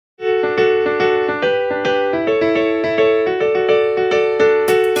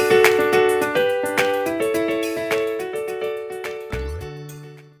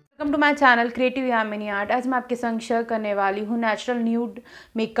My channel creative Yamini art. आज मैं आपके संग शेयर करने वाली हूँ नेचुरल न्यूड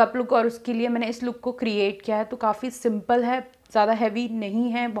मेकअप लुक, और उसके लिए मैंने इस लुक को क्रिएट किया है। तो काफ़ी सिंपल है, ज़्यादा हैवी नहीं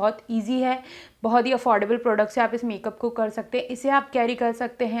है, बहुत इजी है, बहुत ही अफोर्डेबल प्रोडक्ट से आप इस मेकअप को कर सकते हैं। इसे आप कैरी कर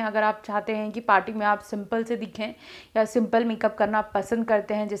सकते हैं अगर आप चाहते हैं कि पार्टी में आप सिंपल से दिखें या सिंपल मेकअप करना आप पसंद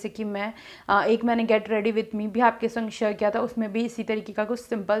करते हैं। जैसे कि मैंने गेट रेडी विथ मी भी आपके संग शेयर किया था, उसमें भी इसी तरीके का कुछ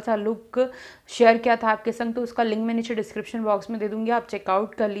सिंपल सा लुक शेयर किया था आपके संग। तो उसका लिंक मैं नीचे डिस्क्रिप्शन बॉक्स में दे दूँगी, आप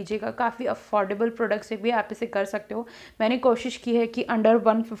चेकआउट कर लीजिएगा। काफ़ी अफोर्डेबल प्रोडक्ट से भी आप इसे कर सकते हो। मैंने कोशिश की है कि अंडर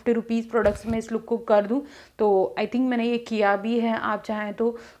 150 रुपीज़ प्रोडक्ट्स में इस लुक को कर दूँ, तो आई थिंक मैंने ये किया भी है। आप चाहें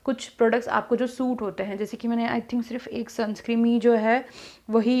तो कुछ प्रोडक्ट्स आपको जो सूट होते हैं, जैसे कि मैंने आई थिंक सिर्फ एक सनस्क्रीन ही जो है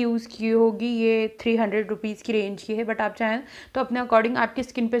वही यूज़ की होगी, ये 300 रुपीज़ की रेंज की है। बट आप चाहें तो अपने अकॉर्डिंग आपकी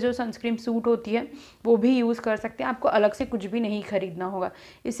स्किन पे जो सनस्क्रीन सूट होती है वो भी यूज़ कर सकते हैं। आपको अलग से कुछ भी नहीं खरीदना होगा।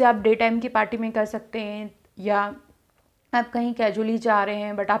 इसे आप डे टाइम की पार्टी में कर सकते हैं, या आप कहीं कैजुअली जा रहे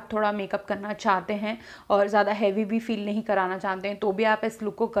हैं बट आप थोड़ा मेकअप करना चाहते हैं और ज़्यादा हैवी भी फील नहीं कराना चाहते हैं, तो भी आप इस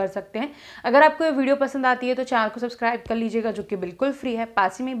लुक को कर सकते हैं। अगर आपको ये वीडियो पसंद आती है तो चैनल को सब्सक्राइब कर लीजिएगा, जो कि बिल्कुल फ्री है।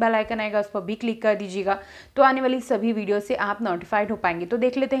 पास ही में बेल आइकन आएगा, उस पर भी क्लिक कर दीजिएगा, तो आने वाली सभी वीडियो से आप नोटिफाइड हो पाएंगे। तो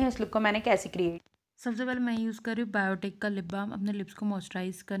देख लेते हैं इस लुक को मैंने कैसे क्रिएट। सबसे पहले मैं यूज़ कर रही हूँ बायोटेक का लिप बाम अपने लिप्स को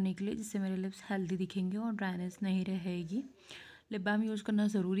मॉइस्चराइज करने के लिए, जिससे मेरे लिप्स हेल्दी दिखेंगे और ड्राइनेस नहीं रहेगी। लिप बाम यूज़ करना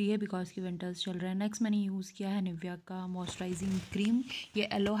ज़रूरी है बिकॉज की विंटर्स चल रहे हैं। नेक्स्ट मैंने यूज़ किया है निविया का मॉइस्चराइजिंग क्रीम। ये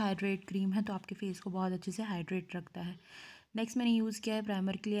येलो हाइड्रेट क्रीम है, तो आपके फेस को बहुत अच्छे से हाइड्रेट रखता है। नेक्स्ट मैंने यूज़ किया है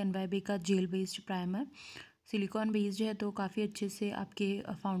प्राइमर के लिए एनवाईबी का gel based primer. Silicon based है, तो काफ़ी अच्छे से आपके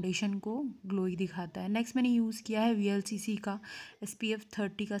फाउंडेशन को ग्लोई दिखाता है। नेक्स्ट मैंने यूज़ किया है vlcc का SPF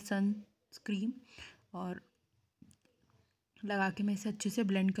 30 का सन क्रीम, और लगा के मैं इसे अच्छे से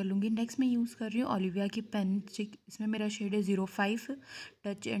ब्लेंड कर लूँगी। नेक्स्ट मैं यूज़ कर रही हूँ ओलिविया की पेन स्टिक। इसमें मेरा शेड है 05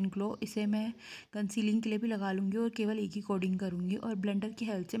 टच एंड ग्लो। इसे मैं कंसीलिंग के लिए भी लगा लूँगी और केवल एक ही कोडिंग करूँगी, और ब्लेंडर की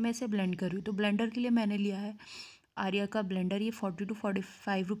हेल्प से मैं इसे ब्लेंड कर रही हूँ। तो ब्लेंडर के लिए मैंने लिया है आर्या का ब्लेंडर। ये 40 to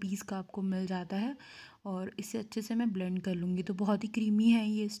 45 रुपीज़ का आपको मिल जाता है, और इसे अच्छे से मैं ब्लेंड कर लूँगी। तो बहुत ही क्रीमी है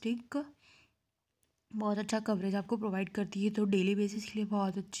ये स्टिक, बहुत अच्छा कवरेज आपको प्रोवाइड करती है, तो डेली बेसिस के लिए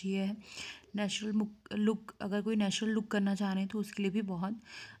बहुत अच्छी है। नेचुरल लुक, अगर कोई नेचुरल लुक करना चाह रहे हैं तो उसके लिए भी बहुत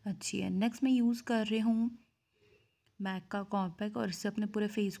अच्छी है। नेक्स्ट मैं यूज़ कर रही हूँ मैक का कॉम्पैक्ट, और इससे अपने पूरे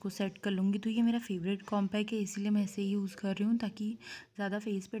फेस को सेट कर लूँगी। तो ये मेरा फेवरेट कॉम्पैक्ट है, इसीलिए मैं इसे यूज़ कर रही हूँ, ताकि ज़्यादा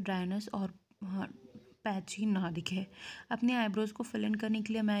फेस पे ड्राइनेस और पैची ना दिखे। अपने आईब्रोज़ को फिल इन करने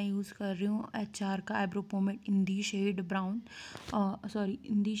के लिए मैं यूज़ कर रही हूँ HR का आईब्रो पोमेड इन दी शेड ब्राउन,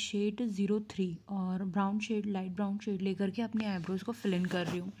 इन दी शेड 03, और brown shade, light brown shade लेकर के अपने आईब्रोज़ को फिल इन कर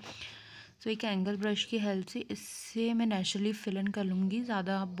रही हूँ। सो एक एंगल ब्रश की हेल्प से इससे मैं नेचुरली फिल इन कर लूँगी,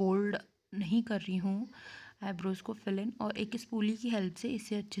 ज़्यादा बोल्ड नहीं कर रही हूँ आईब्रोज़ को फिल इन, और एक स्पूली की हेल्प से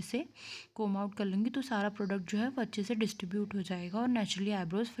इसे अच्छे से कोम आउट कर लूँगी। तो सारा प्रोडक्ट जो है वो अच्छे से डिस्ट्रीब्यूट हो जाएगा और नेचुरली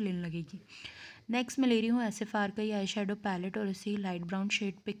आईब्रोज़ फिल इन लगेगी। नेक्स्ट मैं ले रही हूँ SFR का ये आई शेडो पैलेट, और इसे लाइट ब्राउन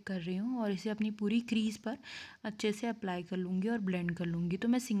शेड पिक कर रही हूँ, और इसे अपनी पूरी क्रीज पर अच्छे से अप्लाई कर लूँगी और ब्लेंड कर लूँगी। तो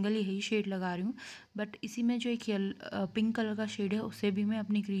मैं सिंगल यही शेड लगा रही हूँ, बट इसी में जो एक पिंक कलर का शेड है उसे भी मैं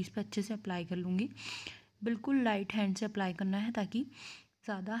अपनी क्रीज पर अच्छे से अप्लाई कर लूँगी। बिल्कुल लाइट हैंड से अप्लाई करना है, ताकि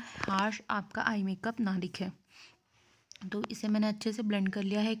ज़्यादा हार्श आपका आई मेकअप ना दिखे। तो इसे मैंने अच्छे से ब्लेंड कर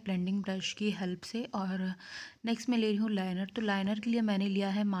लिया है एक ब्लेंडिंग ब्रश की हेल्प से। और नेक्स्ट मैं ले रही हूँ लाइनर। तो लाइनर के लिए मैंने लिया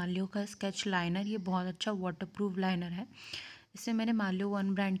है मालियो का स्केच लाइनर। ये बहुत अच्छा वाटरप्रूफ लाइनर है। इसे मैंने मालियो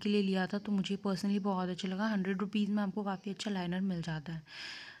 1 ब्रांड के लिए लिया था, तो मुझे पर्सनली बहुत अच्छा लगा। 100 रुपीज़ में आपको काफ़ी अच्छा लाइनर मिल जाता है,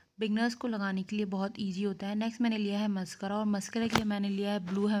 बिगनर्स को लगाने के लिए बहुत ईजी होता है। नेक्स्ट मैंने लिया है मस्करा, और मस्करा के लिए मैंने लिया है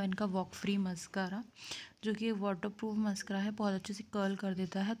ब्लू हेवन का वॉक फ्री मस्करा, जो कि वाटरप्रूफ मस्करा है, बहुत अच्छे से कर्ल कर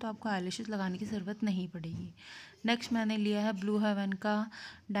देता है, तो आपको आईलैशेस लगाने की ज़रूरत नहीं पड़ेगी। नेक्स्ट मैंने लिया है ब्लू हेवन का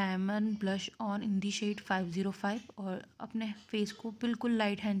diamond blush on in the shade 505, और अपने फेस को बिल्कुल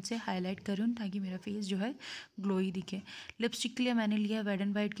लाइट हैंड से हाईलाइट कर रही हूँ, ताकि मेरा फेस जो है ग्लोई दिखे। लिपस्टिक के लिए मैंने लिया है रेड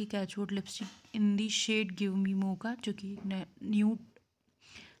एंड वाइट की कैचवुड लिपस्टिक इन दी शेड गिव मी मोका, जो कि न्यूड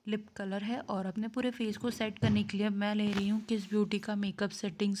लिप कलर है। और अपने पूरे फेस को सेट करने के लिए मैं ले रही हूँ किस ब्यूटी का मेकअप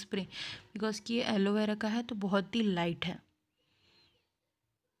सेटिंग स्प्रे, बिकॉज कि ये एलोवेरा का है, तो बहुत ही लाइट है।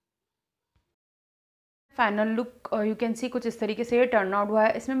 Final look you can see कुछ इस तरीके से ये टर्न आउट हुआ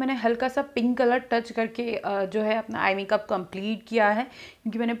है। इसमें मैंने हल्का सा पिंक कलर टच करके जो है अपना आई मेकअप कंप्लीट किया है,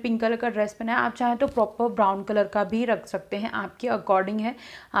 क्योंकि मैंने पिंक कलर का ड्रेस पहना है। आप चाहें तो प्रॉपर ब्राउन कलर का भी रख सकते हैं, आपके अकॉर्डिंग है।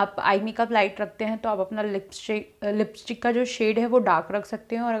 आप आई मेकअप लाइट रखते हैं तो आप अपना लिपस्टिक का जो शेड है वो डार्क रख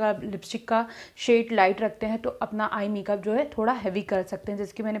सकते हैं, और अगर आप लिपस्टिक का शेड लाइट रखते हैं तो अपना आई मेकअप जो है थोड़ा हैवी कर सकते हैं।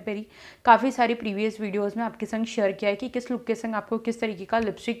 जैसे कि मैंने मेरी काफ़ी सारी प्रीवियस वीडियोज़ में आपके संग शेयर किया है कि किस लुक के संग आपको किस तरीके का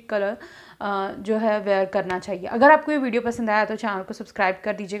लिपस्टिक कलर जो है शेयर करना चाहिए। अगर आपको ये वीडियो पसंद आया तो चैनल को सब्सक्राइब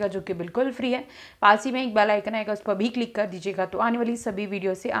कर दीजिएगा, जो कि बिल्कुल फ्री है। पास ही में एक बेल आइकन आएगा, उस पर भी क्लिक कर दीजिएगा, तो आने वाली सभी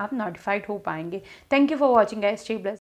वीडियो से आप नोटिफाइड हो पाएंगे। Thank you for watching guys, stay blessed.